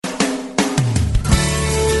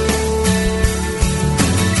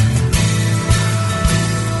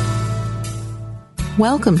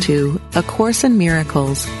Welcome to A Course in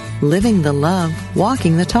Miracles, Living the Love,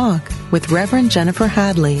 Walking the Talk, with Reverend Jennifer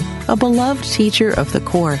Hadley, a beloved teacher of the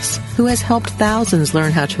Course who has helped thousands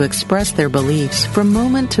learn how to express their beliefs from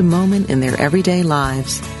moment to moment in their everyday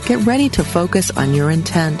lives. Get ready to focus on your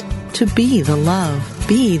intent to be the love,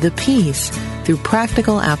 be the peace, through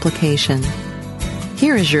practical application.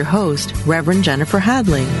 Here is your host, Reverend Jennifer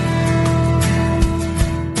Hadley.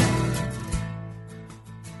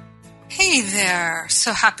 Hey there.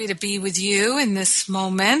 So happy to be with you in this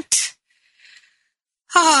moment.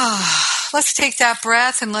 Let's take that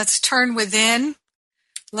breath and let's turn within.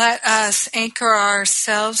 Let us anchor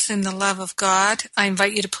ourselves in the love of God. I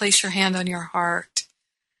invite you to place your hand on your heart.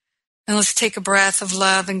 And let's take a breath of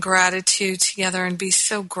love and gratitude together and be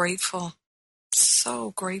so grateful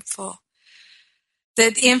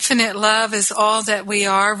that infinite love is all that we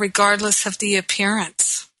are, regardless of the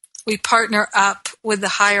appearance. We partner up with the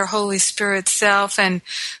higher Holy Spirit self, and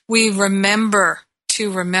we remember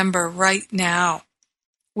to remember right now.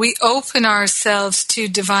 We open ourselves to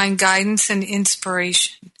divine guidance and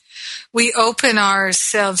inspiration. We open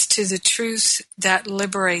ourselves to the truth that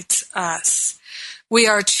liberates us. We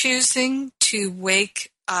are choosing to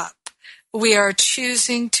wake up. We are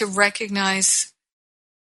choosing to recognize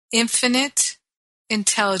infinite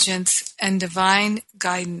intelligence and divine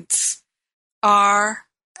guidance are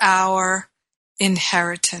our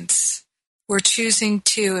inheritance. We're choosing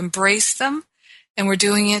to embrace them, and we're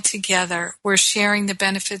doing it together. We're sharing the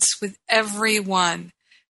benefits with everyone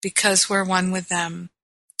because we're one with them.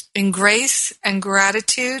 In grace and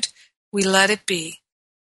gratitude, we let it be.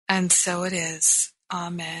 And so it is.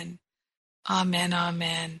 Amen. Amen.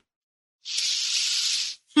 Amen.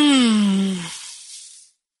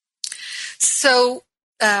 So,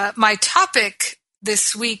 my topic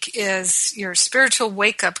this week is your spiritual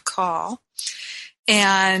wake-up call,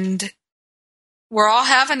 and we're all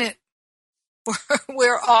having it.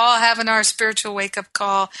 We're all having our spiritual wake-up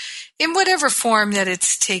call in whatever form that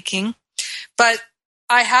it's taking. But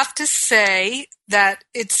I have to say that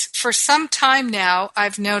it's for some time now,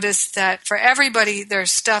 I've noticed that for everybody, their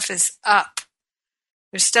stuff is up.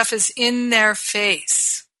 Their stuff is in their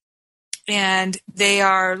face, and they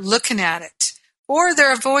are looking at it, or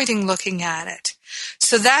they're avoiding looking at it.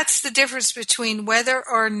 So that's the difference between whether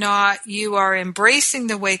or not you are embracing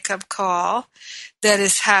the wake-up call that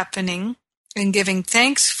is happening and giving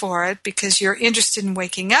thanks for it because you're interested in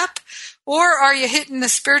waking up, or are you hitting the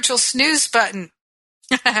spiritual snooze button?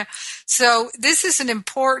 So this is an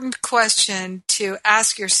important question to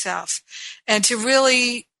ask yourself and to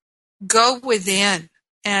really go within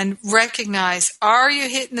and recognize, are you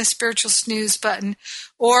hitting the spiritual snooze button,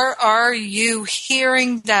 or are you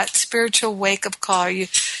hearing that spiritual wake-up call? Are you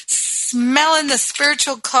smelling the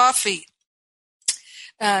spiritual coffee?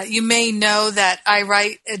 You may know that I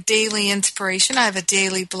write a daily inspiration. I have a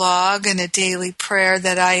daily blog and a daily prayer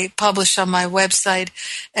that I publish on my website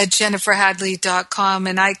at jenniferhadley.com,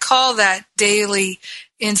 and I call that daily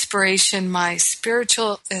inspiration my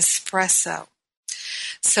spiritual espresso.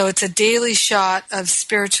 So it's a daily shot of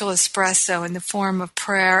spiritual espresso in the form of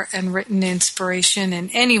prayer and written inspiration,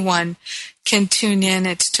 and anyone can tune in.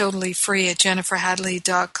 It's totally free at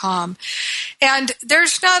jenniferhadley.com. And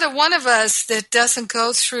there's not a one of us that doesn't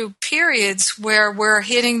go through periods where we're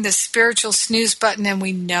hitting the spiritual snooze button and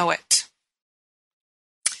we know it.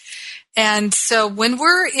 And so when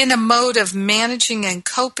we're in a mode of managing and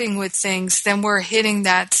coping with things, then we're hitting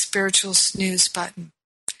that spiritual snooze button.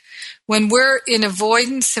 When we're in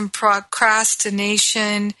avoidance and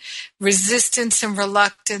procrastination, resistance and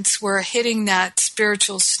reluctance, we're hitting that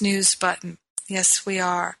spiritual snooze button. Yes, we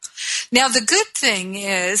are. Now, the good thing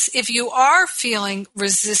is, if you are feeling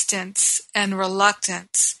resistance and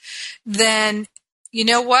reluctance, then you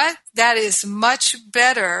know what? That is much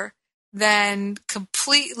better than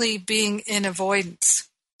completely being in avoidance.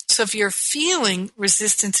 So if you're feeling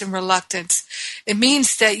resistance and reluctance, it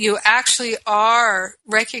means that you actually are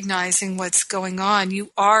recognizing what's going on.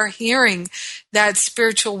 You are hearing that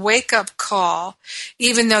spiritual wake-up call,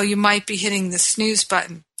 even though you might be hitting the snooze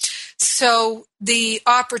button. So the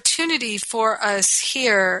opportunity for us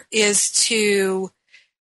here is to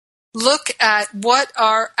look at what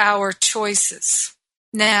are our choices.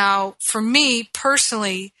 Now, for me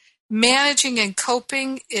personally, managing and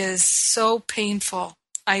coping is so painful.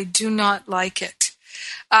 I do not like it.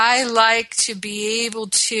 I like to be able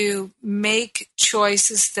to make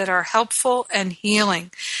choices that are helpful and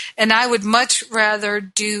healing. And I would much rather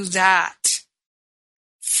do that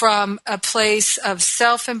from a place of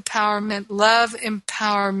self-empowerment, love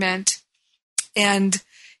empowerment, and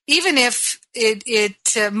even if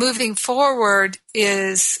it moving forward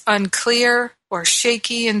is unclear or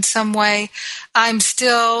shaky in some way, I'm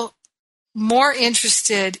still more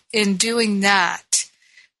interested in doing that,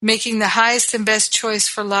 making the highest and best choice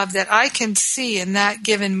for love that I can see in that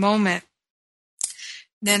given moment,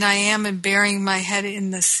 than I am in burying my head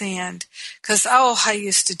in the sand. Because, I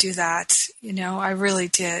used to do that. I really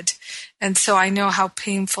did. And so I know how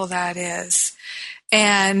painful that is.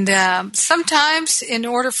 And sometimes in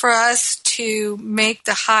order for us to make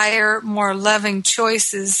the higher, more loving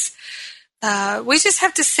choices, we just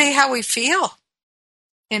have to say how we feel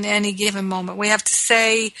in any given moment. We have to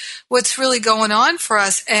say what's really going on for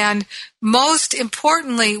us. And most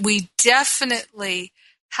importantly, we definitely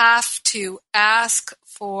have to ask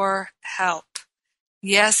for help.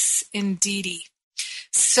 Yes, indeedy.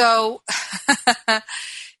 So,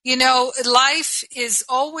 life is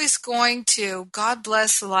always going to, God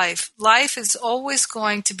bless life, life is always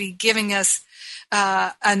going to be giving us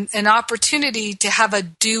an opportunity to have a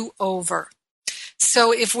do-over.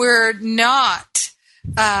 So if we're not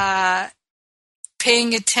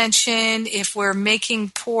paying attention, if we're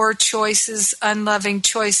making poor choices, unloving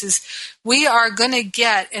choices, we are going to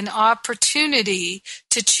get an opportunity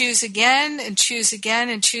to choose again and choose again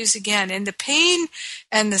and choose again. And the pain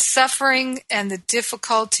and the suffering and the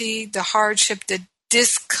difficulty, the hardship, the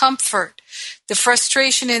discomfort, the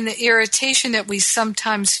frustration and the irritation that we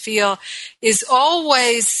sometimes feel is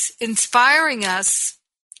always inspiring us,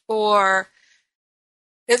 or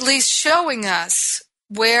at least showing us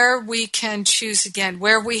where we can choose again,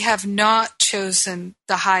 where we have not chosen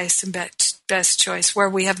the highest and best choice, where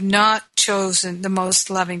we have not chosen the most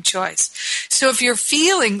loving choice. So if you're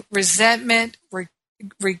feeling resentment,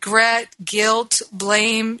 regret, guilt,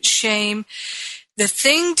 blame, shame, the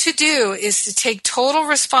thing to do is to take total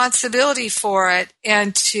responsibility for it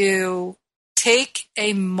and to take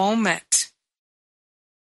a moment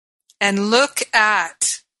and look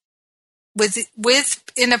at, with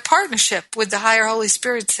in a partnership with the higher Holy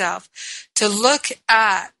Spirit self, to look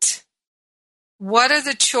at what are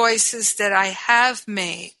the choices that I have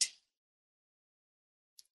made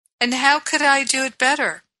and how could I do it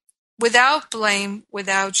better without blame,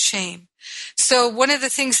 without shame. So one of the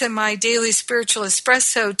things in my daily spiritual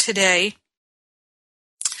espresso today,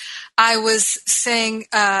 I was saying,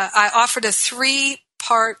 I offered a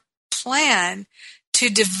 3-part plan to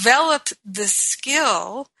develop the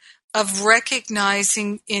skill of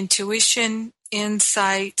recognizing intuition,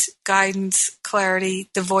 insight, guidance, clarity,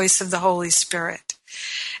 the voice of the Holy Spirit.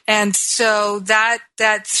 And so that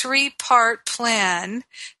 3-part plan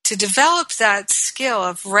to develop that skill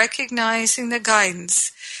of recognizing the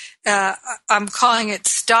guidance, I'm calling it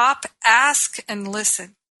Stop, Ask, and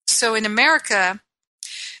Listen. So in America,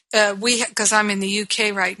 because I'm in the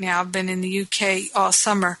UK right now, I've been in the UK all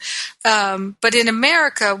summer, but in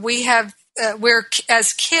America we have, we're,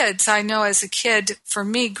 as kids, I know as a kid, for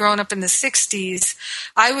me, growing up in the 60s,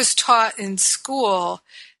 I was taught in school,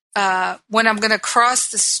 when I'm going to cross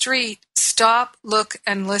the street, stop, look,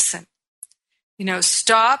 and listen.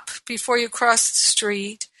 Stop before you cross the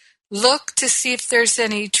street, look to see if there's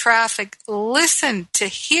any traffic, listen to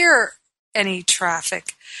hear any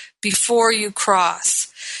traffic before you cross.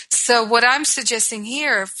 So what I'm suggesting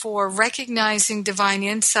here for recognizing divine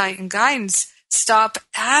insight and guidance, stop,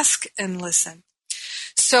 ask, and listen.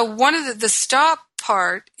 So one of the stop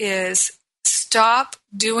part is stop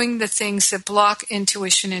doing the things that block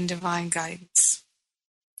intuition and divine guidance.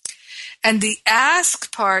 And the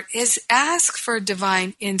ask part is ask for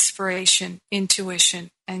divine inspiration,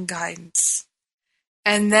 intuition, and guidance.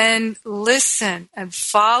 And then listen and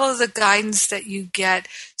follow the guidance that you get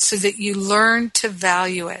so that you learn to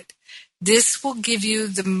value it. This will give you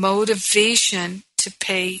the motivation to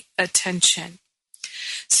pay attention.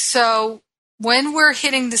 So when we're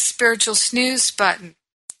hitting the spiritual snooze button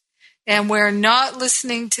and we're not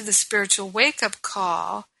listening to the spiritual wake-up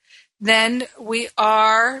call, then we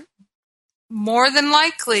are more than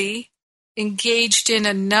likely engaged in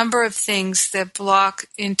a number of things that block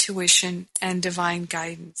intuition and divine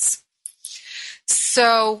guidance.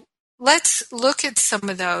 So let's look at some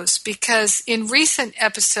of those, because in recent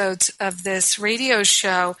episodes of this radio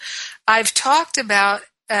show, I've talked about,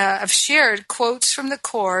 I've shared quotes from the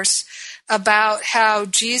Course about how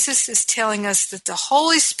Jesus is telling us that the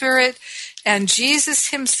Holy Spirit and Jesus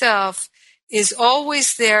himself is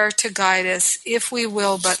always there to guide us if we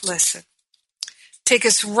will but listen. Take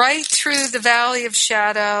us right through the valley of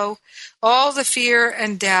shadow, all the fear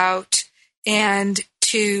and doubt, and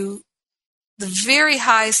to the very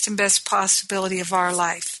highest and best possibility of our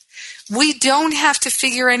life. We don't have to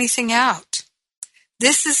figure anything out.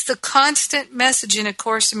 This is the constant message in A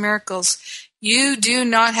Course in Miracles. You do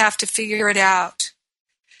not have to figure it out.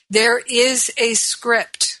 There is a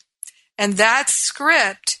script, and that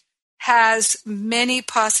script has many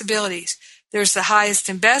possibilities. There's the highest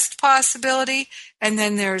and best possibility, and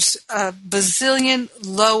then there's a bazillion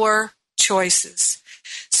lower choices.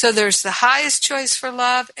 So there's the highest choice for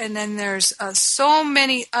love, and then there's so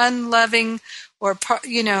many unloving or,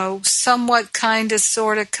 somewhat kind of,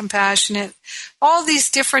 sort of compassionate, all these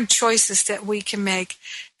different choices that we can make.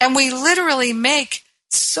 And we literally make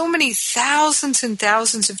so many thousands and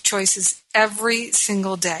thousands of choices every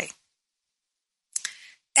single day.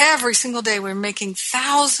 Every single day we're making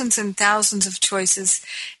thousands and thousands of choices.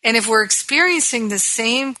 And if we're experiencing the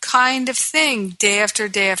same kind of thing day after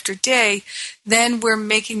day after day, then we're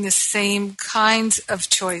making the same kinds of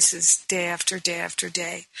choices day after day after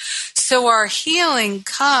day. So our healing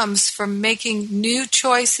comes from making new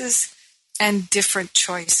choices and different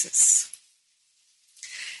choices.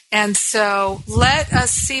 And so let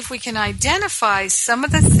us see if we can identify some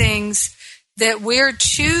of the things that we're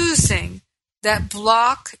choosing that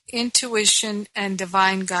block intuition and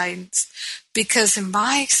divine guidance. Because in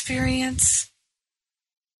my experience,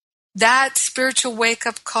 that spiritual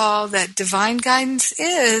wake-up call that divine guidance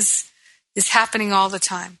is happening all the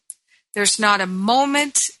time. There's not a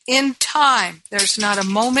moment in time, there's not a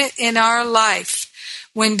moment in our life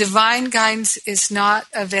when divine guidance is not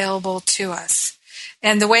available to us.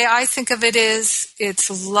 And the way I think of it is,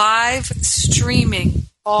 it's live streaming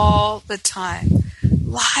all the time.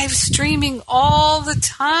 Live streaming all the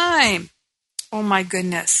time. Oh my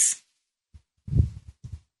goodness.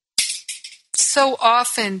 So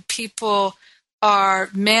often people are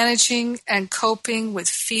managing and coping with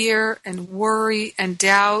fear and worry and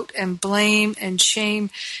doubt and blame and shame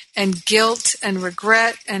and guilt and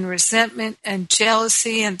regret and resentment and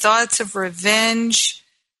jealousy and thoughts of revenge.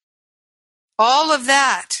 All of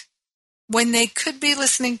that when they could be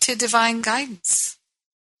listening to divine guidance.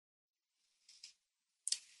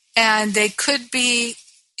 And they could be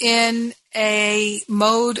in a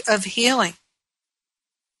mode of healing.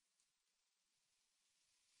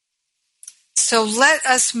 So let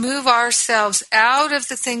us move ourselves out of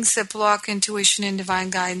the things that block intuition and divine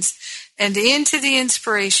guidance and into the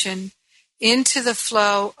inspiration, into the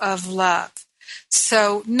flow of love.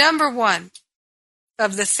 So number one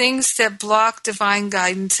of the things that block divine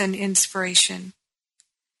guidance and inspiration,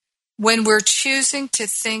 when we're choosing to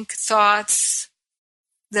think thoughts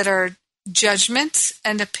that are judgments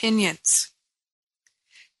and opinions.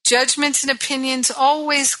 Judgments and opinions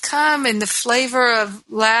always come in the flavor of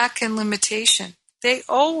lack and limitation. They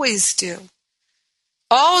always do.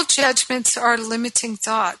 All judgments are limiting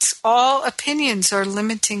thoughts. All opinions are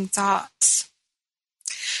limiting thoughts.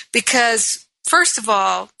 Because, first of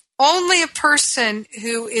all, only a person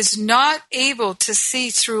who is not able to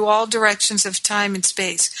see through all directions of time and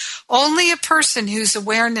space, only a person whose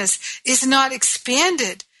awareness is not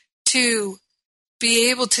expanded to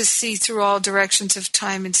be able to see through all directions of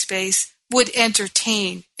time and space would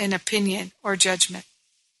entertain an opinion or judgment.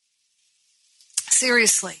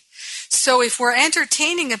 Seriously. So if we're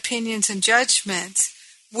entertaining opinions and judgments,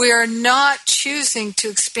 we're not choosing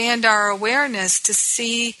to expand our awareness to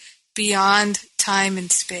see beyond time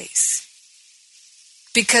and space.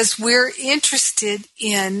 Because we're interested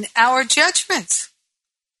in our judgments.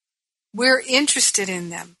 We're interested in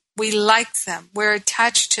them. We like them. We're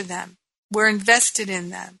attached to them. We're invested in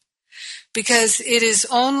them. Because it is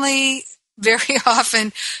only very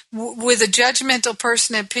often with a judgmental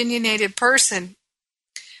person, opinionated person.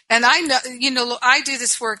 And I know, I do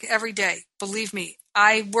this work every day. Believe me,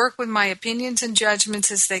 I work with my opinions and judgments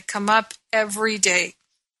as they come up every day.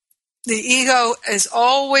 The ego is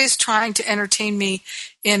always trying to entertain me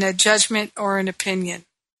in a judgment or an opinion.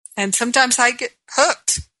 And sometimes I get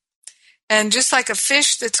hooked. And just like a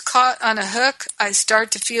fish that's caught on a hook, I start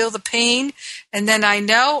to feel the pain. And then I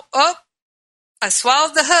know, I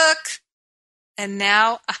swallowed the hook. And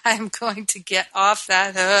now I'm going to get off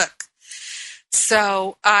that hook.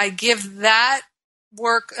 So I give that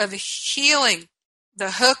work of healing,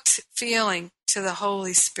 the hooked feeling, to the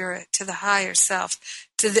Holy Spirit, to the higher self,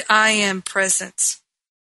 to the I Am presence.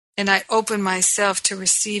 And I open myself to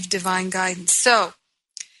receive divine guidance. So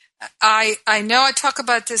I know I talk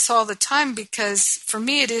about this all the time because for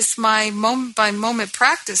me it is my moment-by-moment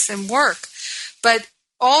practice and work. But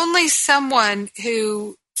only someone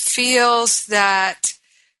who feels that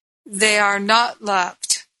they are not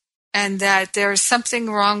loved and that there is something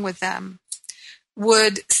wrong with them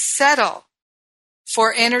would settle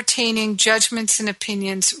for entertaining judgments and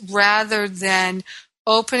opinions rather than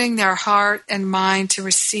opening their heart and mind to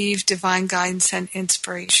receive divine guidance and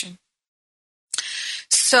inspiration.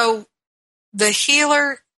 So the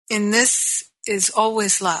healer in this is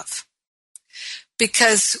always love.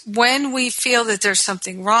 Because when we feel that there's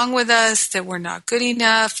something wrong with us, that we're not good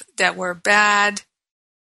enough, that we're bad,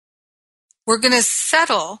 we're going to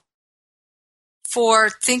settle for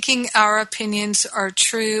thinking our opinions are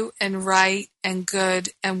true and right and good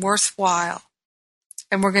and worthwhile.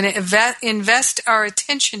 And we're going to invest our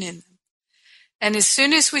attention in them. And as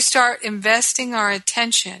soon as we start investing our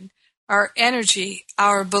attention, our energy,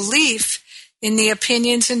 our belief in the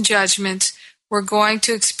opinions and judgments, we're going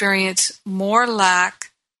to experience more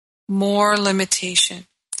lack, more limitation.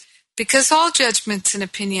 Because all judgments and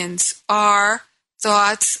opinions are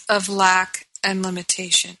thoughts of lack and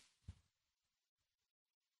limitation.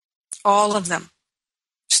 All of them.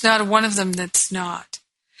 There's not one of them that's not.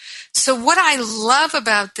 So what I love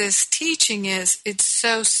about this teaching is it's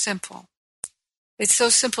so simple. It's so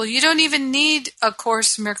simple. You don't even need A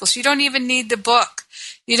Course in Miracles. You don't even need the book.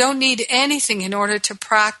 You don't need anything in order to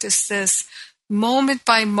practice this moment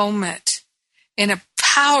by moment in a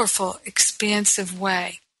powerful, expansive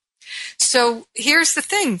way. So here's the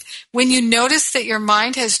thing. When you notice that your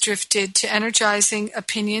mind has drifted to energizing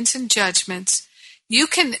opinions and judgments, you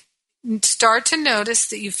can start to notice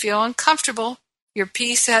that you feel uncomfortable, your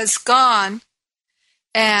peace has gone,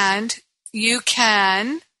 and you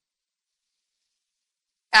can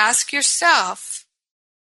ask yourself,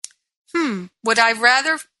 would I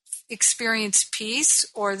rather experience peace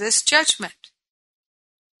or this judgment?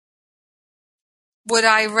 Would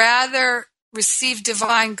I rather receive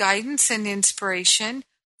divine guidance and inspiration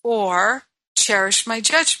or cherish my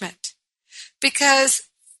judgment? Because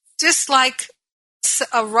just like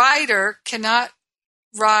a rider cannot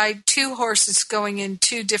ride two horses going in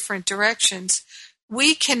two different directions,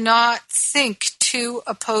 we cannot think two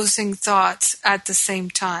opposing thoughts at the same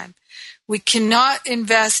time. We cannot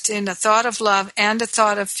invest in a thought of love and a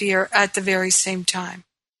thought of fear at the very same time.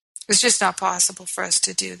 It's just not possible for us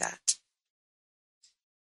to do that.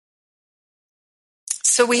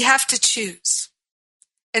 So we have to choose.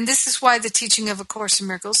 And this is why the teaching of A Course in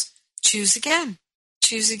Miracles, choose again,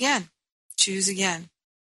 choose again, choose again.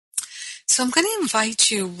 So I'm going to invite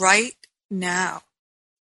you right now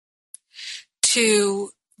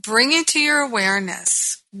to bring into your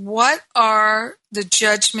awareness what are the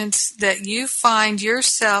judgments that you find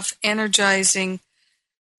yourself energizing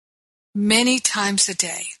many times a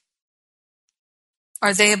day.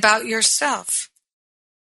 Are they about yourself?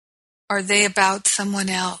 Are they about someone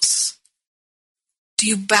else? Do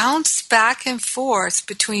you bounce back and forth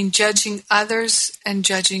between judging others and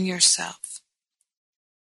judging yourself?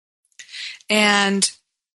 And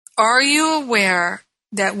are you aware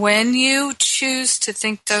that when you choose to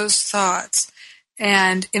think those thoughts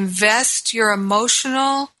and invest your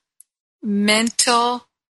emotional, mental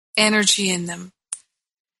energy in them,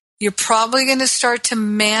 you're probably going to start to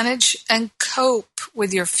manage and cope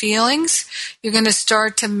with your feelings. You're going to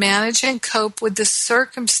start to manage and cope with the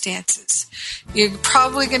circumstances. You're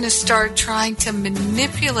probably going to start trying to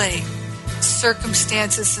manipulate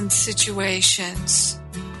circumstances and situations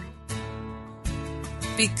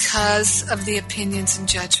because of the opinions and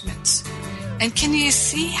judgments. And can you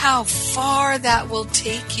see how far that will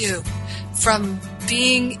take you from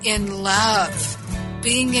being in love,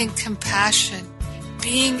 being in compassion,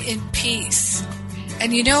 being in peace?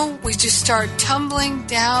 And we just start tumbling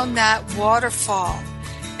down that waterfall.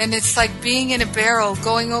 And it's like being in a barrel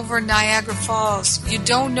going over Niagara Falls. You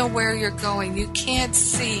don't know where you're going. You can't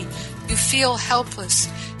see. You feel helpless.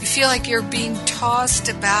 You feel like you're being tossed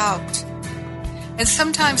about. And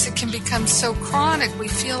sometimes it can become so chronic, we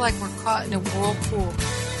feel like we're caught in a whirlpool.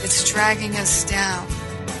 It's dragging us down.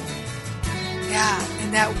 Yeah,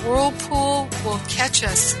 and that whirlpool will catch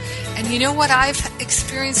us. And you know what I've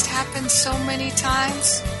experienced happen so many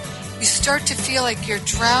times? You start to feel like you're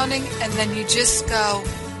drowning, and then you just go,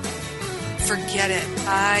 forget it,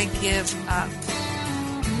 I give up.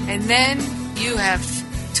 And then you have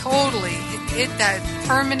totally hit that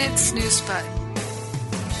permanent snooze button.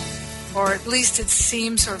 Or at least it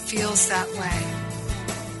seems or feels that way.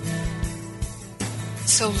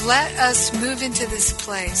 So let us move into this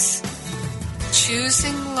place.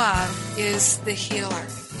 Choosing love is the healer.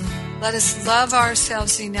 Let us love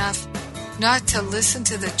ourselves enough not to listen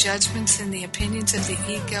to the judgments and the opinions of the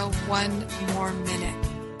ego one more minute.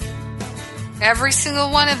 Every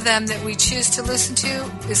single one of them that we choose to listen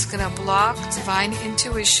to is going to block divine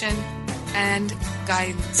intuition and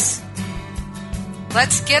guidance.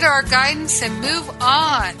 Let's get our guidance and move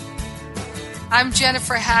on. I'm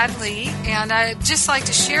Jennifer Hadley, and I'd just like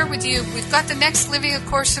to share with you, we've got the next Living A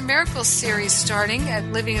Course in Miracles series starting at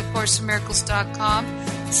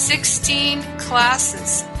livingacourseinmiracles.com. 16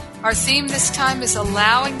 classes. Our theme this time is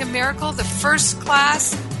Allowing the Miracle. The first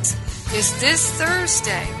class is this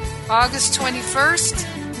Thursday, August 21st,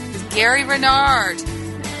 with Gary Renard.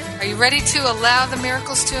 Are you ready to allow the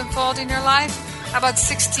miracles to unfold in your life? How about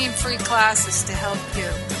 16 free classes to help you?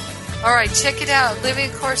 All right, check it out,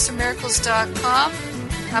 livingacourseinmiracles.com.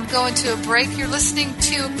 I'm going to a break. You're listening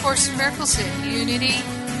to A Course in Miracles at Unity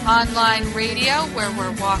Online Radio, where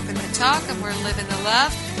we're walking the talk and we're living the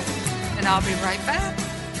love. And I'll be right back.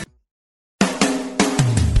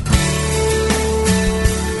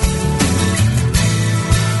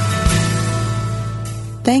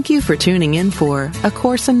 Thank you for tuning in for A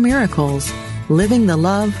Course in Miracles, Living the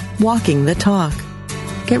Love, Walking the Talk.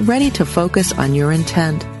 Get ready to focus on your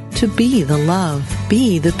intent to be the love,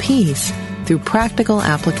 be the peace, through practical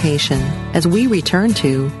application as we return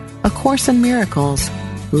to A Course in Miracles,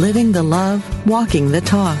 Living the Love, Walking the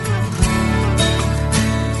Talk.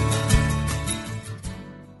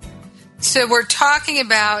 So we're talking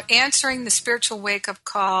about answering the spiritual wake-up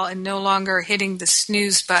call and no longer hitting the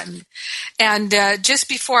snooze button. And just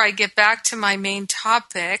before I get back to my main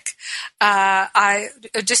topic, I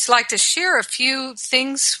just like to share a few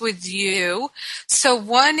things with you. So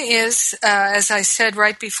one is, as I said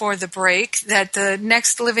right before the break, that the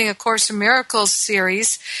next Living A Course in Miracles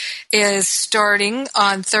series is starting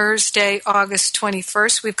on Thursday, August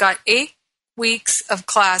 21st. We've got 8 weeks of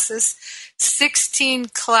classes. 16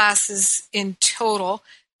 classes in total.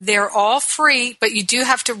 They're all free, but you do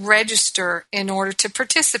have to register in order to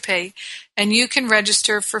participate. And you can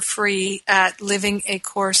register for free at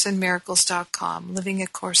livingacourseinmiracles.com,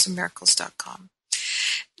 livingacourseinmiracles.com.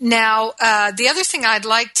 Now, the other thing I'd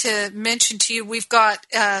like to mention to you, we've got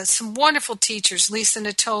some wonderful teachers, Lisa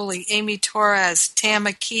Natoli, Amy Torres,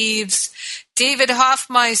 Tama Keeves, David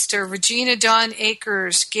Hoffmeister, Regina Dawn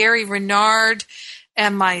Akers, Gary Renard,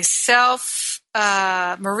 and myself,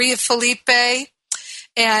 Maria Felipe,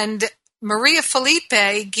 and Maria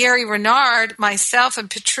Felipe, Gary Renard, myself, and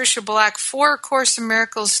Patricia Black, 4 Course in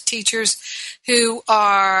Miracles teachers who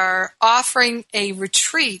are offering a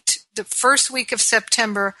retreat the first week of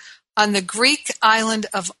September on the Greek island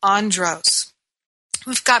of Andros.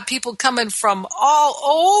 We've got people coming from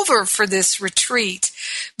all over for this retreat.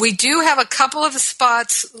 We do have a couple of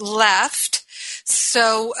spots left.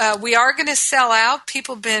 So we are going to sell out.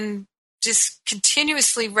 People have been just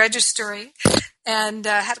continuously registering, and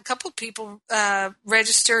had a couple of people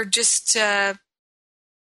register just in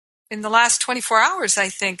the last 24 hours, I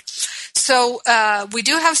think. So we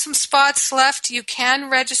do have some spots left. You can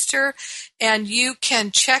register, and you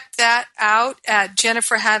can check that out at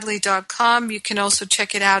jenniferhadley.com. You can also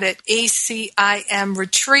check it out at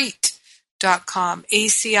acimretreat.com.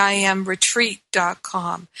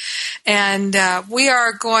 acimretreat.com. And we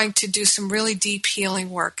are going to do some really deep healing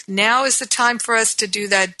work. Now is the time for us to do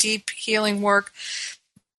that deep healing work.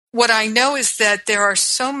 What I know is that there are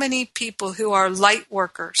so many people who are light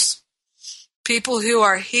workers, people who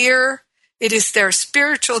are here. It is their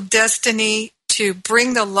spiritual destiny to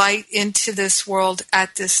bring the light into this world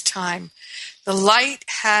at this time. The light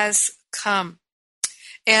has come.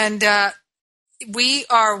 And we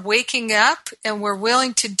are waking up, and we're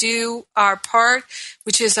willing to do our part,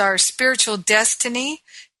 which is our spiritual destiny,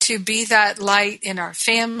 to be that light in our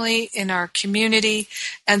family, in our community.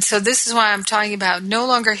 And so this is why I'm talking about no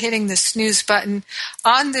longer hitting the snooze button.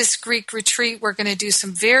 On this Greek retreat, we're going to do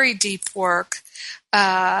some very deep work,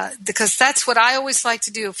 because that's what I always like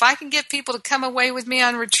to do. If I can get people to come away with me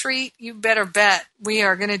on retreat, you better bet we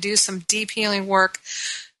are going to do some deep healing work.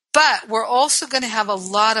 But we're also going to have a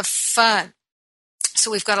lot of fun. So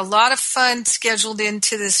we've got a lot of fun scheduled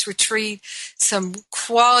into this retreat, some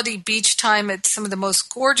quality beach time at some of the most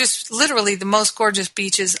gorgeous, literally the most gorgeous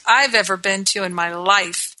beaches I've ever been to in my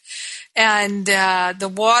life. And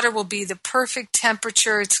the water will be the perfect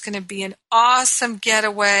temperature. It's going to be an awesome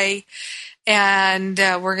getaway. And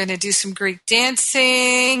we're going to do some Greek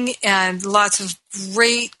dancing and lots of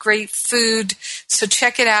great, great food. So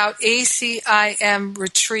check it out,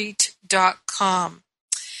 acimretreat.com.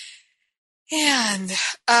 And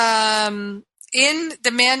in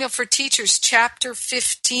the Manual for Teachers, Chapter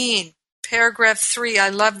 15, Paragraph 3, I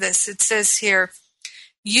love this. It says here,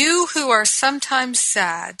 "You who are sometimes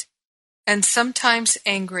sad and sometimes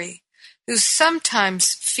angry, who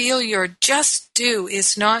sometimes feel your just due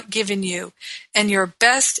is not given you, and your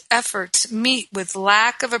best efforts meet with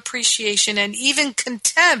lack of appreciation and even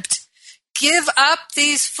contempt, give up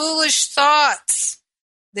these foolish thoughts.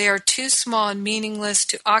 They are too small and meaningless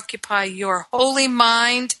to occupy your holy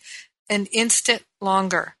mind an instant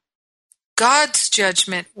longer. God's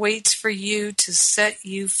judgment waits for you to set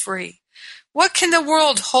you free. What can the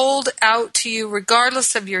world hold out to you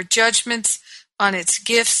regardless of your judgments on its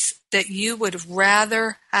gifts that you would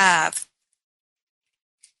rather have?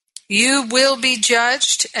 You will be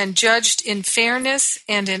judged, and judged in fairness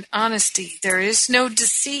and in honesty. There is no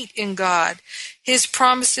deceit in God. His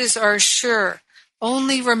promises are sure.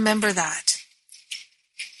 Only remember that.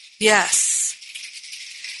 Yes.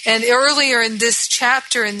 And earlier in this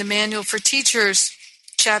chapter in the Manual for Teachers,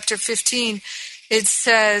 chapter 15, it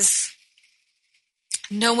says,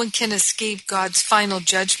 no one can escape God's final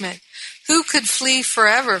judgment. Who could flee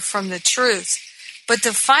forever from the truth? But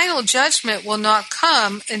the final judgment will not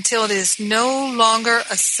come until it is no longer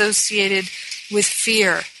associated with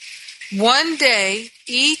fear. One day,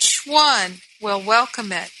 each one will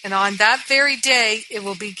welcome it, and on that very day it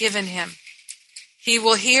will be given him. He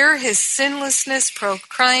will hear his sinlessness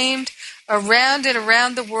proclaimed around and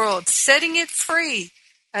around the world, setting it free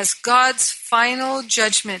as God's final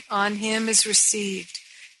judgment on him is received.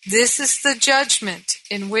 This is the judgment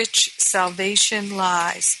in which salvation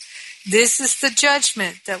lies. This is the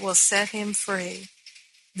judgment that will set him free.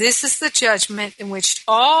 This is the judgment in which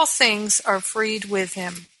all things are freed with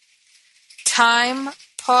him. Time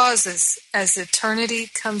pauses as eternity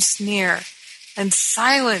comes near, and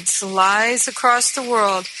silence lies across the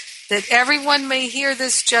world that everyone may hear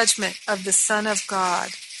this judgment of the Son of God.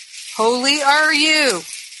 Holy are you,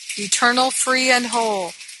 eternal, free, and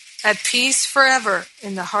whole, at peace forever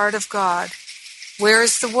in the heart of God. Where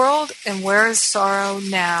is the world and where is sorrow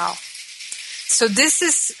now? So this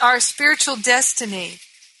is our spiritual destiny.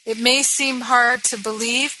 It may seem hard to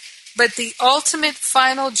believe, but the ultimate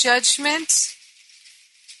final judgment,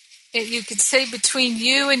 you could say between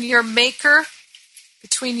you and your Maker,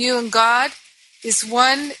 between you and God, is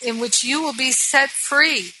one in which you will be set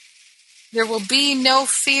free. There will be no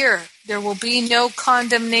fear. There will be no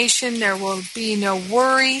condemnation. There will be no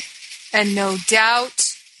worry and no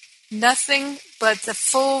doubt. Nothing but the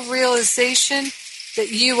full realization that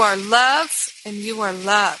you are loved and you are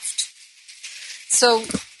loved. So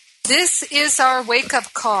this is our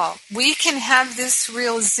wake-up call. We can have this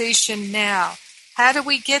realization now. How do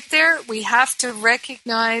we get there? We have to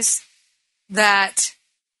recognize that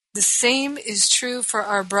the same is true for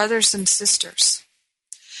our brothers and sisters.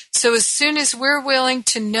 So as soon as we're willing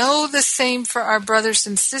to know the same for our brothers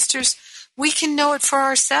and sisters, we can know it for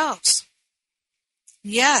ourselves.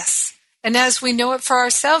 Yes. And as we know it for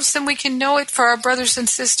ourselves, then we can know it for our brothers and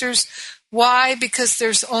sisters. Why? Because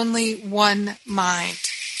there's only one mind.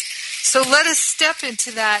 So let us step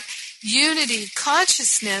into that unity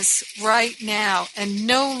consciousness right now and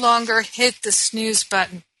no longer hit the snooze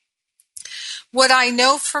button. What I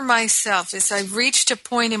know for myself is I've reached a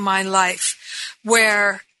point in my life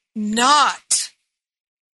where not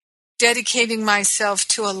dedicating myself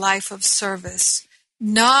to a life of service,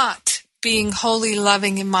 not being wholly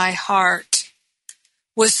loving in my heart,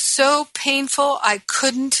 was so painful I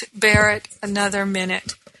couldn't bear it another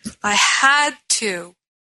minute. I had to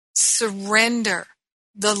surrender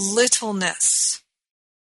the littleness,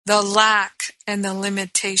 the lack, and the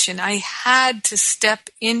limitation. I had to step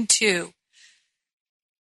into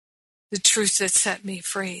the truth that set me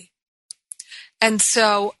free. And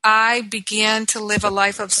so I began to live a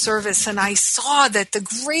life of service, and I saw that the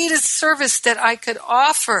greatest service that I could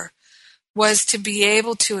offer was to be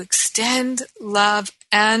able to extend love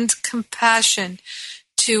and compassion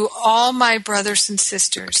to all my brothers and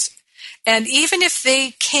sisters. And even if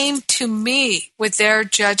they came to me with their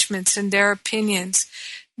judgments and their opinions,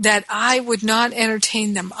 that I would not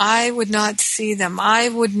entertain them. I would not see them. I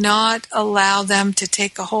would not allow them to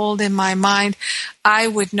take a hold in my mind. I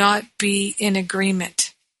would not be in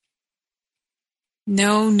agreement.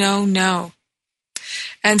 No, no, no.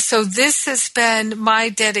 And so this has been my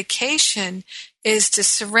dedication, is to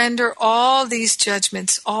surrender all these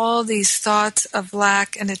judgments, all these thoughts of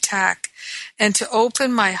lack and attack, and to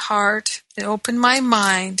open my heart and open my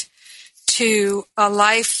mind to a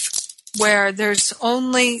life where there's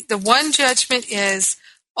only the one judgment is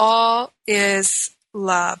all is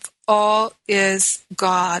love, all is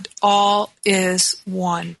God, all is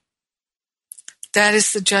one. That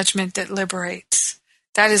is the judgment that liberates.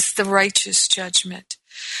 That is the righteous judgment.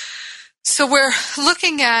 So we're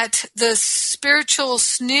looking at the spiritual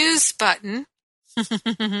snooze button,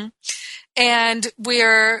 and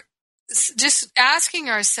we're just asking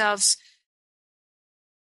ourselves,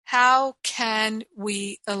 how can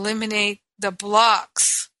we eliminate the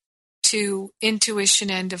blocks to intuition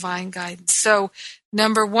and divine guidance. So,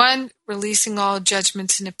 number one, releasing all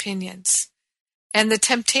judgments and opinions, and the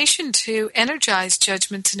temptation to energize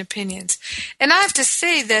judgments and opinions. And I have to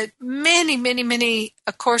say that many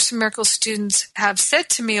A Course in Miracles students have said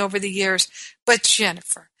to me over the years, but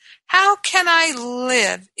Jennifer, how can I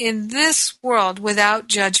live in this world without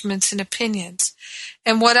judgments and opinions?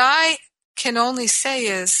 And what I can only say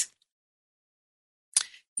is,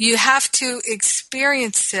 you have to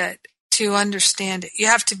experience it to understand it. You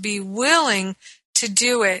have to be willing to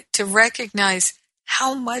do it, to recognize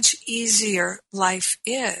how much easier life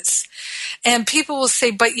is. And people will say,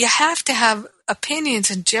 but you have to have opinions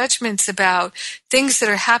and judgments about things that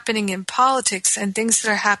are happening in politics and things that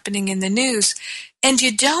are happening in the news. And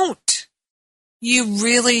you don't. You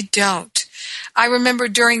really don't. I remember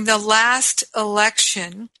during the last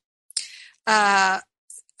election,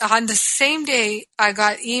 on the same day, I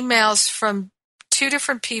got emails from two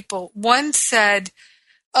different people. One said,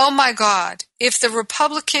 oh my God, if the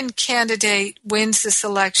Republican candidate wins this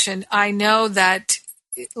election, I know that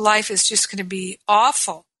life is just going to be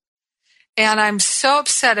awful. And I'm so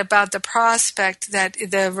upset about the prospect that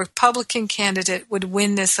the Republican candidate would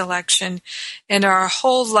win this election and our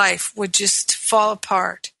whole life would just fall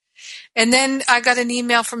apart. And then I got an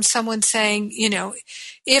email from someone saying,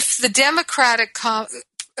 if the Democratic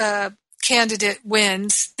candidate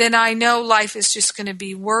wins, then I know life is just going to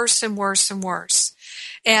be worse and worse and worse.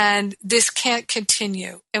 And this can't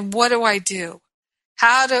continue. And what do I do?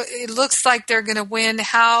 It looks like they're going to win.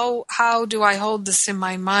 How do I hold this in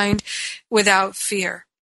my mind without fear?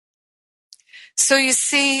 So you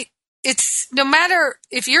see, it's no matter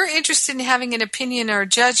if you're interested in having an opinion or a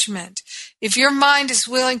judgment, if your mind is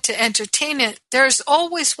willing to entertain it, there's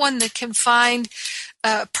always one that can find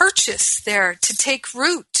purchase there, to take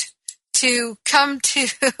root, to come to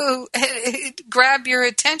grab your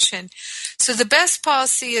attention. So the best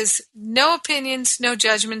policy is no opinions, no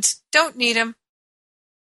judgments, don't need them.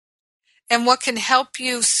 And what can help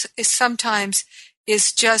you sometimes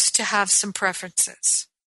is just to have some preferences.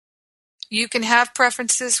 You can have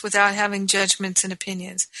preferences without having judgments and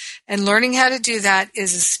opinions. And learning how to do that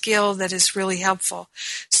is a skill that is really helpful.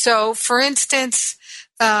 So, for instance,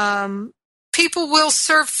 people will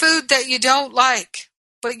serve food that you don't like,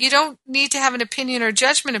 but you don't need to have an opinion or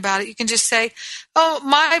judgment about it. You can just say, oh,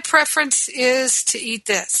 my preference is to eat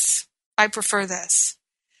this. I prefer this.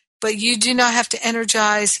 But you do not have to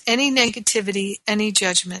energize any negativity, any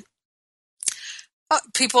judgment.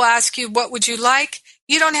 People ask you, what would you like?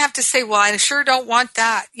 You don't have to say, well, I sure don't want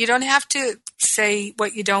that. You don't have to say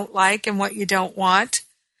what you don't like and what you don't want.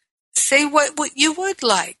 Say what you would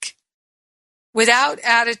like without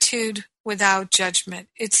attitude, without judgment.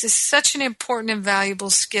 It's such an important and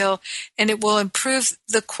valuable skill, and it will improve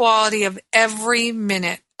the quality of every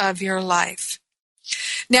minute of your life.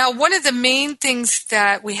 Now, one of the main things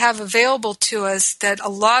that we have available to us that a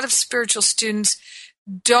lot of spiritual students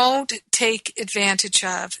don't take advantage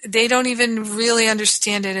of, they don't even really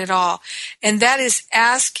understand it at all, and that is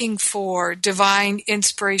asking for divine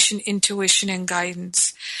inspiration, intuition, and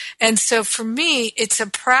guidance. And so for me, it's a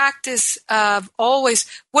practice of always,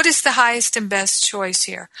 what is the highest and best choice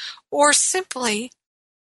here? Or simply,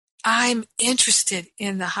 I'm interested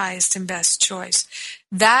in the highest and best choice.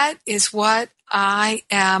 That is what I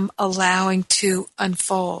am allowing to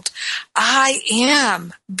unfold. I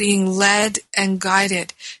am being led and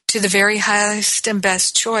guided to the very highest and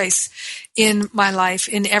best choice in my life,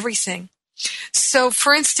 in everything. So,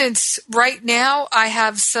 for instance, right now I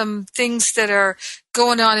have some things that are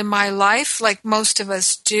going on in my life, like most of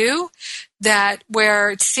us do, that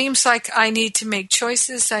where it seems like I need to make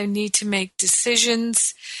choices, I need to make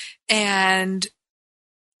decisions, and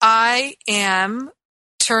I am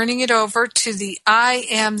turning it over to the I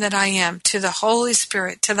am that I am, to the Holy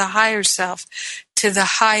Spirit, to the higher self, to the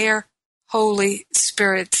higher Holy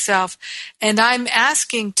Spirit self. And I'm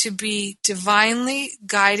asking to be divinely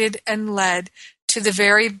guided and led to the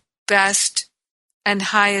very best and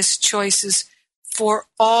highest choices for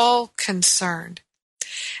all concerned.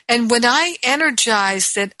 And when I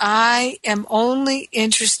energize that I am only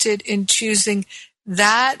interested in choosing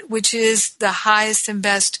that which is the highest and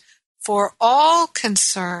best for all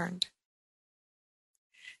concerned,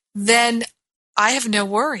 then I have no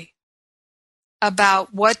worry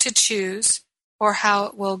about what to choose or how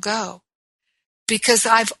it will go, because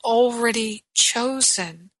I've already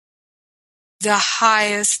chosen the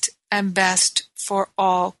highest and best for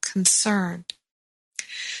all concerned.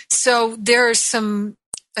 So there are some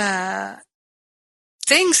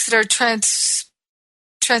things that are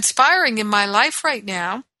transpiring in my life right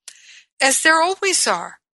now, as there always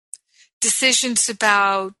are. Decisions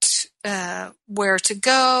about where to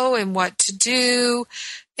go and what to do.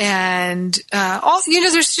 And,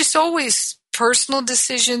 there's just always personal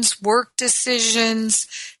decisions, work decisions,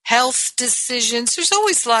 health decisions. There's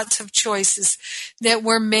always lots of choices that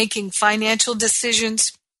we're making, financial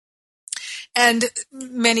decisions. And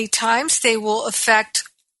many times they will affect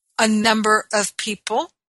a number of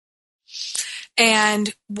people.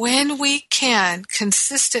 And when we can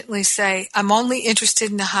consistently say, I'm only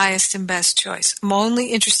interested in the highest and best choice. I'm only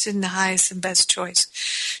interested in the highest and best choice.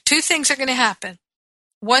 Two things are going to happen.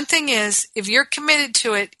 One thing is, if you're committed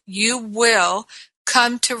to it, you will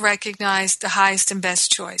come to recognize the highest and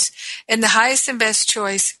best choice. And the highest and best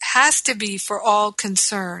choice has to be for all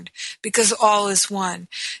concerned, because all is one.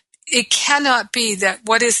 It cannot be that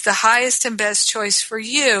what is the highest and best choice for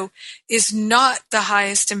you is not the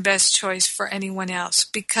highest and best choice for anyone else,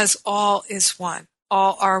 because all is one.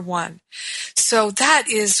 All are one. So that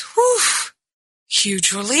is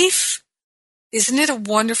huge relief. Isn't it a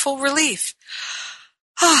wonderful relief?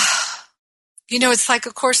 It's like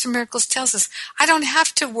A Course in Miracles tells us, I don't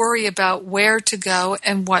have to worry about where to go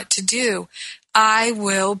and what to do. I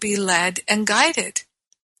will be led and guided.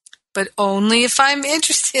 But only if I'm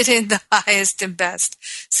interested in the highest and best.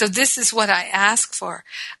 So this is what I ask for.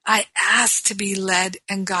 I ask to be led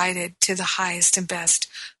and guided to the highest and best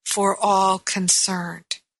for all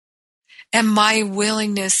concerned. And my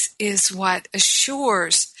willingness is what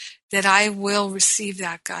assures that I will receive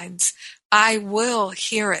that guidance. I will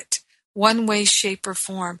hear it, one way, shape, or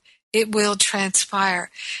form. It will transpire.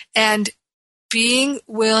 And being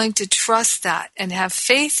willing to trust that and have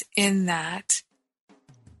faith in that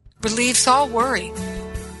relieves all worry,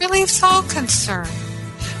 relieves all concern.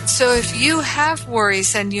 So if you have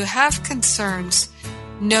worries and you have concerns,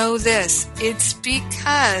 know this, it's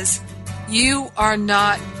because you are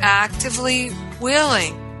not actively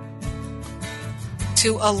willing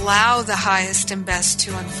to allow the highest and best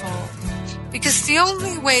to unfold. Because the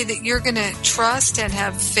only way that you're going to trust and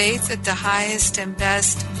have faith that the highest and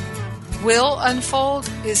best will unfold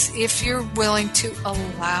is if you're willing to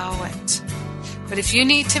allow it. But if you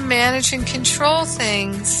need to manage and control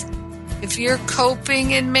things, if you're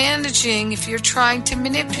coping and managing, if you're trying to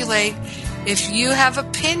manipulate, if you have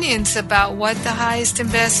opinions about what the highest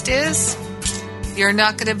and best is, you're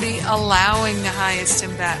not going to be allowing the highest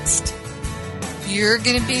and best. You're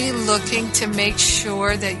going to be looking to make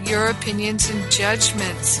sure that your opinions and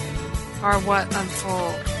judgments are what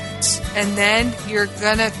unfolds. And then you're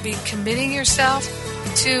going to be committing yourself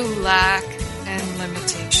to lack and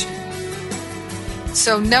limitation.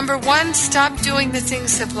 So number one, stop doing the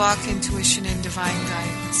things that block intuition and divine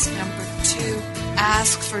guidance. Number two,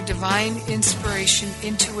 ask for divine inspiration,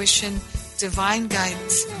 intuition, divine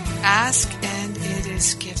guidance. Ask and it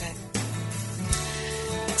is given.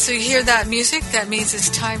 So you hear that music? That means it's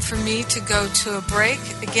time for me to go to a break.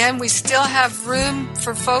 Again, we still have room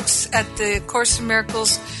for folks at the Course in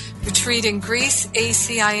Miracles retreat in Greece,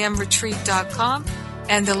 acimretreat.com.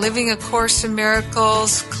 And the Living A Course in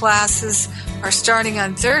Miracles classes are starting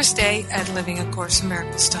on Thursday at livingacoursein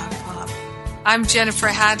miracles.com. I'm Jennifer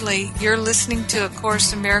Hadley. You're listening to A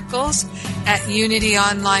Course in Miracles at Unity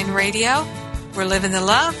Online Radio. We're living the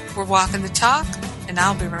love, we're walking the talk, and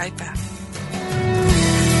I'll be right back.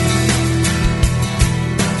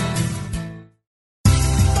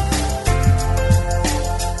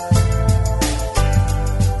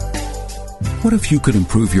 What if you could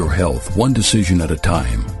improve your health one decision at a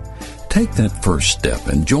time? Take that first step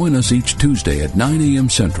and join us each Tuesday at 9 a.m.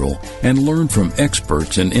 Central and learn from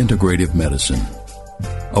experts in integrative medicine.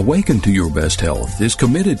 Awaken to Your Best Health is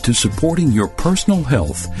committed to supporting your personal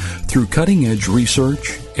health through cutting-edge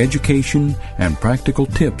research, education, and practical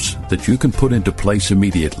tips that you can put into place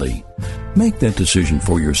immediately. Make that decision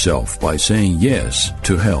for yourself by saying yes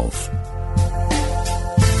to health.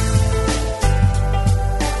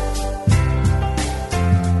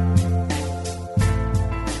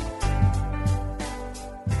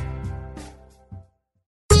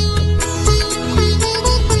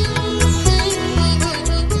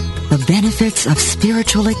 The benefits of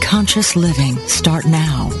spiritually conscious living start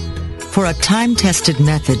now. For a time-tested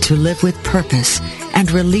method to live with purpose and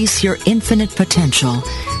release your infinite potential,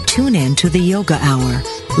 tune in to the Yoga Hour,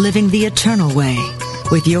 Living the Eternal Way,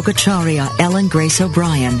 with Yogacharya Ellen Grace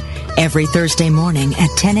O'Brien, every Thursday morning at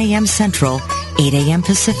 10 a.m. Central, 8 a.m.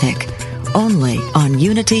 Pacific, only on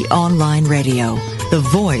Unity Online Radio, the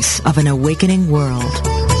voice of an awakening world.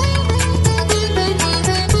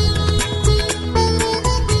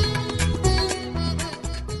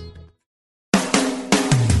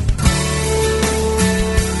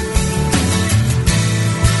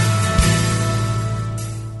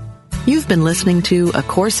 been listening to A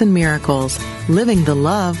Course in Miracles, Living the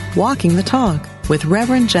Love, Walking the Talk with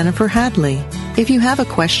Reverend Jennifer Hadley. If you have a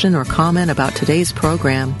question or comment about today's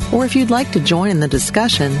program, or if you'd like to join in the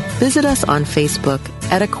discussion, visit us on Facebook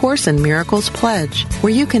at A Course in Miracles Pledge,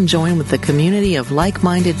 where you can join with the community of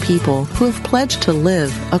like-minded people who have pledged to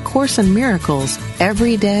live A Course in Miracles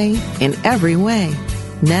every day in every way.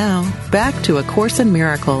 Now, back to A Course in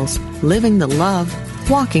Miracles, Living the Love,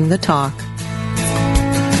 Walking the Talk.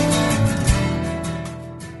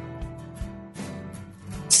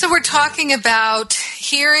 So we're talking about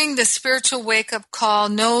hearing the spiritual wake-up call,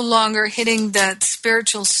 no longer hitting the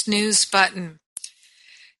spiritual snooze button.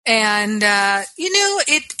 And,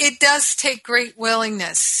 it does take great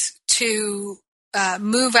willingness to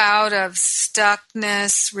move out of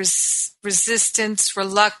stuckness, resistance,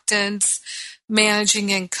 reluctance,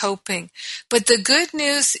 managing and coping. But the good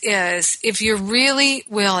news is, if you're really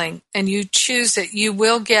willing and you choose it, you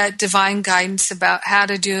will get divine guidance about how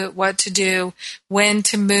to do it, what to do, when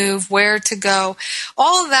to move, where to go.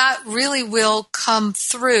 All of that really will come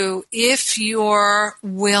through if you're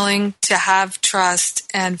willing to have trust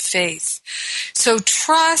and faith. So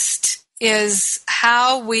trust is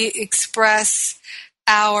how we express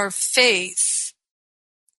our faith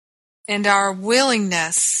and our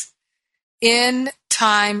willingness in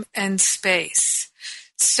time and space.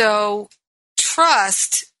 So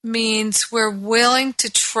trust means we're willing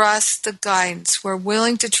to trust the guidance. We're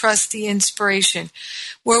willing to trust the inspiration.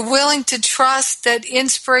 We're willing to trust that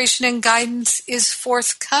inspiration and guidance is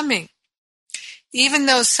forthcoming. Even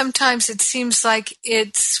though sometimes it seems like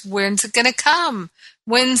when's it going to come?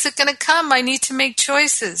 When's it going to come? I need to make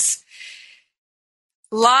choices.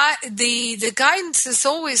 The guidance is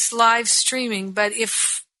always live streaming, but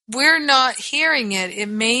if we're not hearing it, it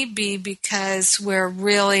may be because we're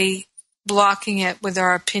really blocking it with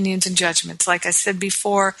our opinions and judgments. Like I said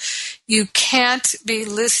before, you can't be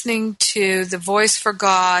listening to the voice for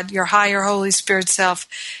God, your higher Holy Spirit self,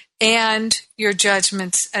 and your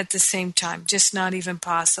judgments at the same time. Just not even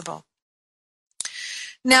possible.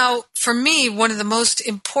 Now, for me, one of the most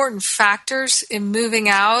important factors in moving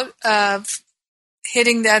out of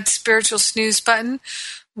hitting that spiritual snooze button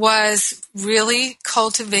was really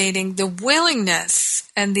cultivating the willingness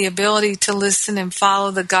and the ability to listen and follow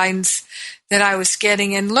the guidance that I was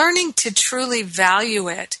getting, and learning to truly value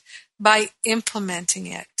it by implementing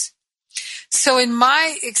it. So in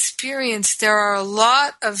my experience, there are a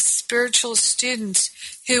lot of spiritual students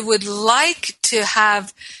who would like to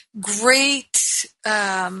have great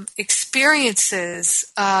experiences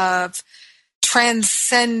of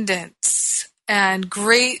transcendence and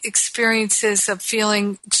great experiences of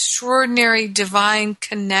feeling extraordinary divine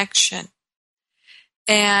connection.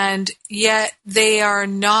 And yet they are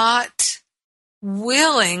not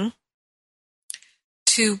willing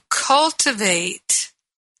to cultivate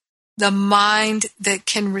the mind that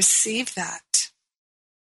can receive that.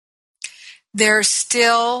 They're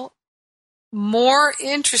still more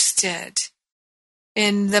interested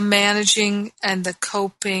in the managing and the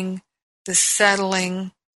coping, the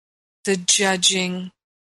settling, the judging.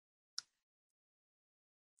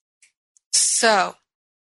 So,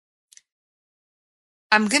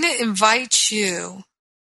 I'm going to invite you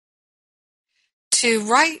to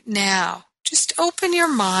right now, just open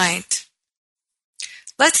your mind.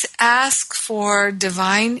 Let's ask for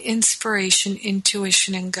divine inspiration,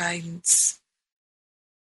 intuition, and guidance.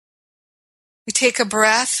 We take a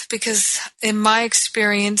breath, because in my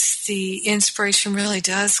experience, the inspiration really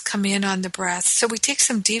does come in on the breath. So we take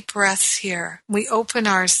some deep breaths here. We open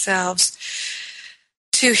ourselves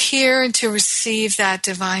to hear and to receive that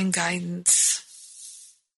divine guidance.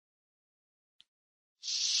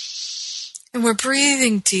 And we're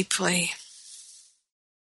breathing deeply.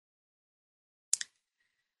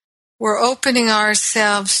 We're opening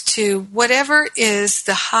ourselves to whatever is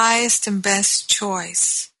the highest and best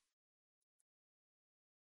choice.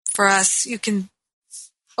 For us, you can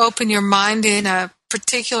open your mind in a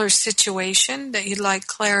particular situation that you'd like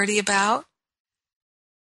clarity about.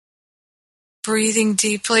 Breathing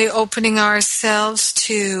deeply, opening ourselves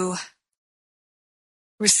to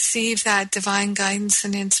receive that divine guidance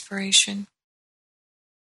and inspiration.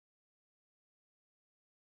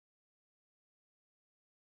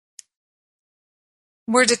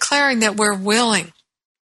 We're declaring that we're willing.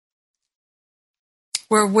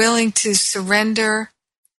 We're willing to surrender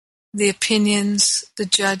the opinions, the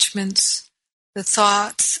judgments, the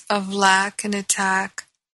thoughts of lack and attack,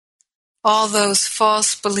 all those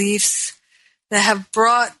false beliefs that have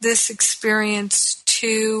brought this experience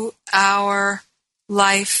to our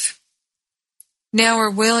life. Now we're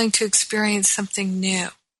willing to experience something new.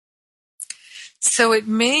 So it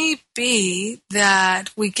may be that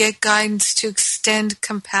we get guidance to extend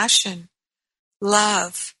compassion,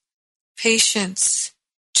 love, patience,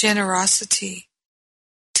 generosity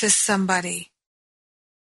to somebody.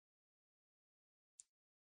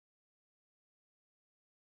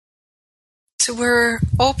 So we're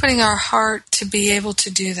opening our heart to be able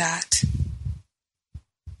to do that.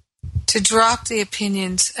 To drop the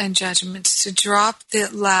opinions and judgments, to drop the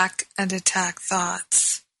lack and attack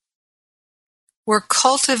thoughts. We're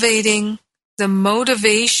cultivating the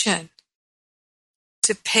motivation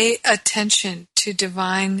to pay attention to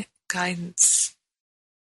divine guidance.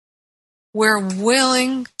 We're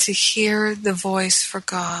willing to hear the voice for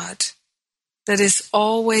God that is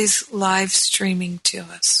always live streaming to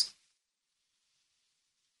us.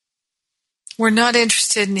 We're not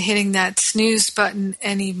interested in hitting that snooze button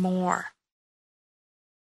anymore.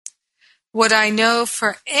 What I know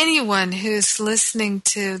for anyone who's listening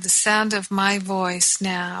to the sound of my voice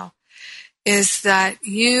now is that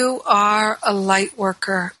you are a light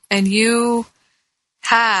worker and you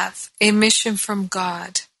have a mission from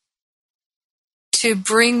God to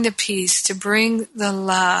bring the peace, to bring the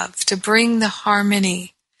love, to bring the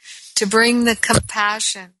harmony, to bring the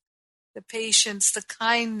compassion, the patience, the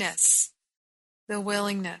kindness, the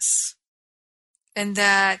willingness, and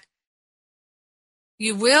that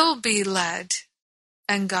you will be led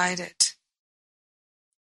and guided.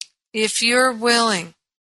 If you're willing,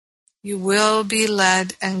 you will be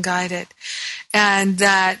led and guided. And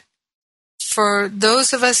that for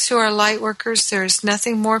those of us who are light workers, there is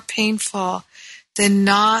nothing more painful than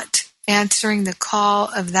not answering the call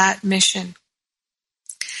of that mission.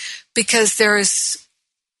 Because there is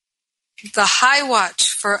the high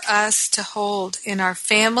watch for us to hold in our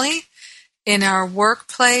family, in our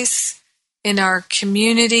workplace, in our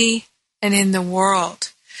community, and in the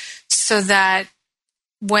world. So that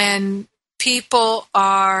when people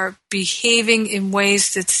are behaving in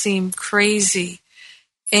ways that seem crazy,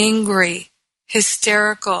 angry,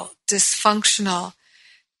 hysterical, dysfunctional,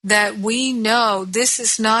 that we know this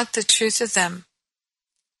is not the truth of them.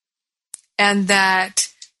 And that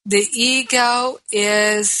the ego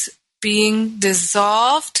is being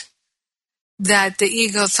dissolved, that the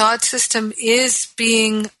ego thought system is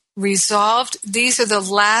being resolved. These are the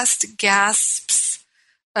last gasps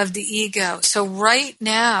of the ego. So right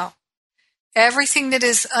now, everything that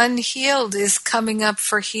is unhealed is coming up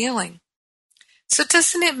for healing. So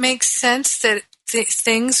doesn't it make sense that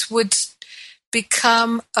things would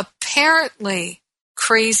become apparently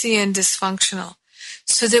crazy and dysfunctional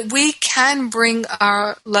so that we can bring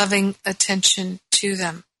our loving attention to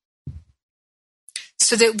them?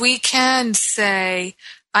 So that we can say,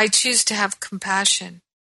 I choose to have compassion.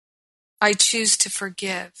 I choose to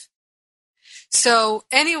forgive. So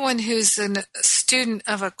anyone who's a student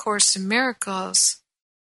of A Course in Miracles,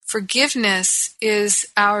 forgiveness is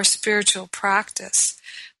our spiritual practice.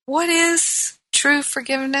 What is true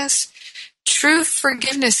forgiveness? True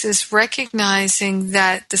forgiveness is recognizing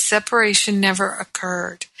that the separation never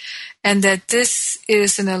occurred and that this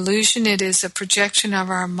is an illusion, it is a projection of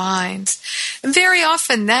our minds. And very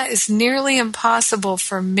often that is nearly impossible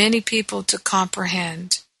for many people to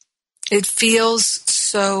comprehend. It feels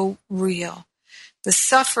so real. The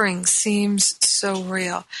suffering seems so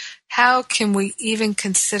real. How can we even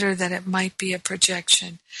consider that it might be a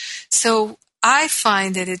projection? So I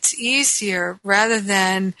find that it's easier, rather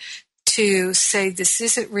than to say this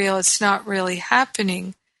isn't real, it's not really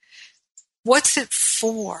happening. What's it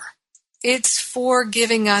for? It's for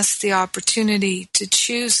giving us the opportunity to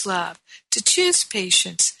choose love, to choose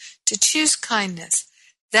patience, to choose kindness.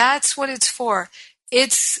 That's what it's for.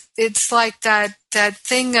 It's like that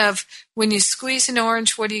thing of when you squeeze an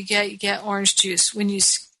orange, what do you get? You get orange juice. When you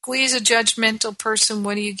squeeze a judgmental person,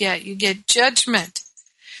 what do you get? You get judgment.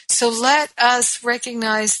 So let us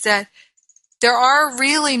recognize that there are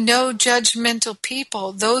really no judgmental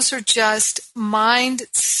people. Those are just mind,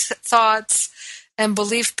 thoughts, and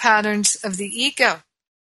belief patterns of the ego.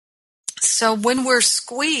 So when we're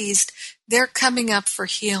squeezed, they're coming up for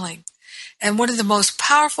healing. And one of the most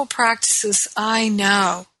powerful practices I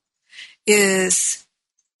know is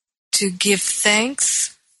to give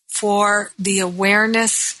thanks for the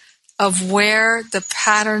awareness of where the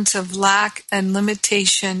patterns of lack and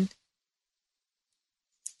limitation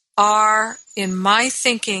are in my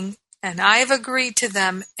thinking, and I've agreed to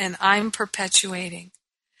them, and I'm perpetuating.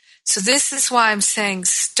 So this is why I'm saying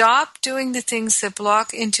stop doing the things that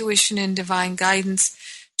block intuition and divine guidance.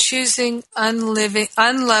 Choosing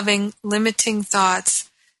unloving, limiting thoughts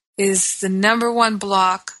is the number one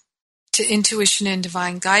block to intuition and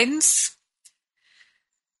divine guidance.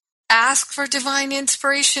 Ask for divine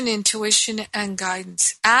inspiration, intuition, and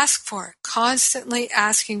guidance. Ask for it. Constantly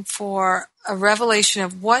asking for a revelation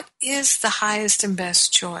of what is the highest and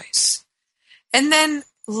best choice. And then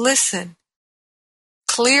listen.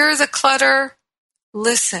 Clear the clutter.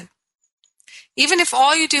 Listen. Even if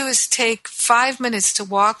all you do is take 5 minutes to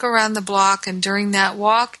walk around the block, and during that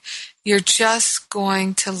walk, you're just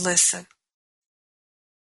going to listen.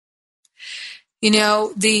 You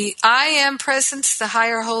know, the I Am Presence, the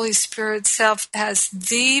higher Holy Spirit self, has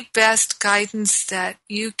the best guidance that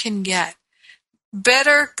you can get.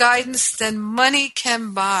 Better guidance than money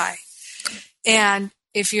can buy. And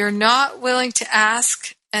if you're not willing to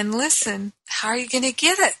ask and listen, how are you going to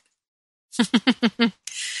get it?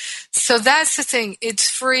 So that's the thing. It's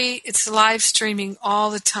free. It's live streaming all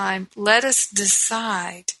the time. Let us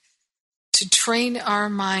decide to train our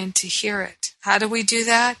mind to hear it. How do we do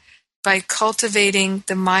that? By cultivating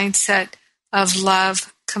the mindset of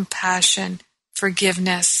love, compassion,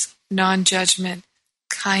 forgiveness, non-judgment,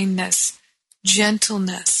 kindness,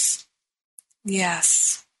 gentleness.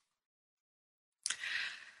 Yes.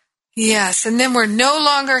 Yes, and then we're no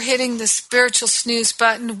longer hitting the spiritual snooze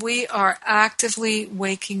button. We are actively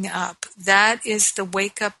waking up. That is the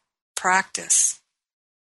wake-up practice.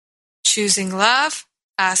 Choosing love,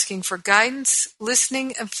 asking for guidance,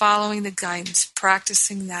 listening and following the guidance,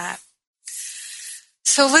 practicing that.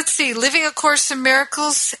 So let's see, Living A Course in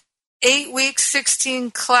Miracles, 8 weeks,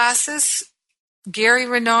 16 classes. Gary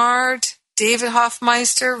Renard, David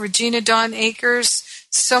Hoffmeister, Regina Dawn Akers,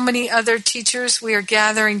 so many other teachers. We are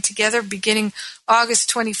gathering together beginning August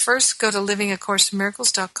 21st. Go to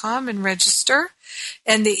livingacourseofmiracles.com and register.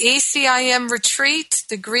 And the ACIM retreat,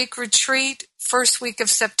 the Greek retreat, first week of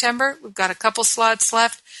September. We've got a couple slots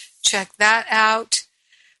left. Check that out.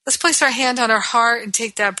 Let's place our hand on our heart and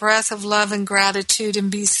take that breath of love and gratitude and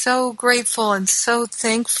be so grateful and so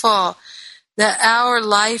thankful that our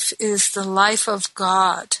life is the life of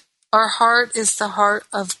God. Our heart is the heart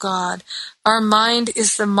of God. Our mind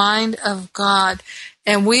is the mind of God.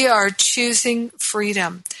 And we are choosing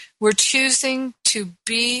freedom. We're choosing to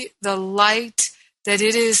be the light that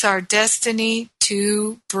it is our destiny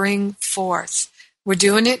to bring forth. We're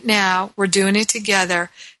doing it now. We're doing it together.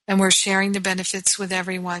 And we're sharing the benefits with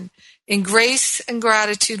everyone. In grace and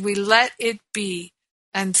gratitude, we let it be.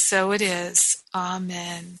 And so it is.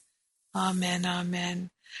 Amen. Amen. Amen.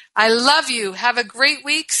 I love you. Have a great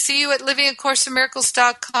week. See you at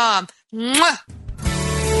livingacourseofmiracles.com. Mwah!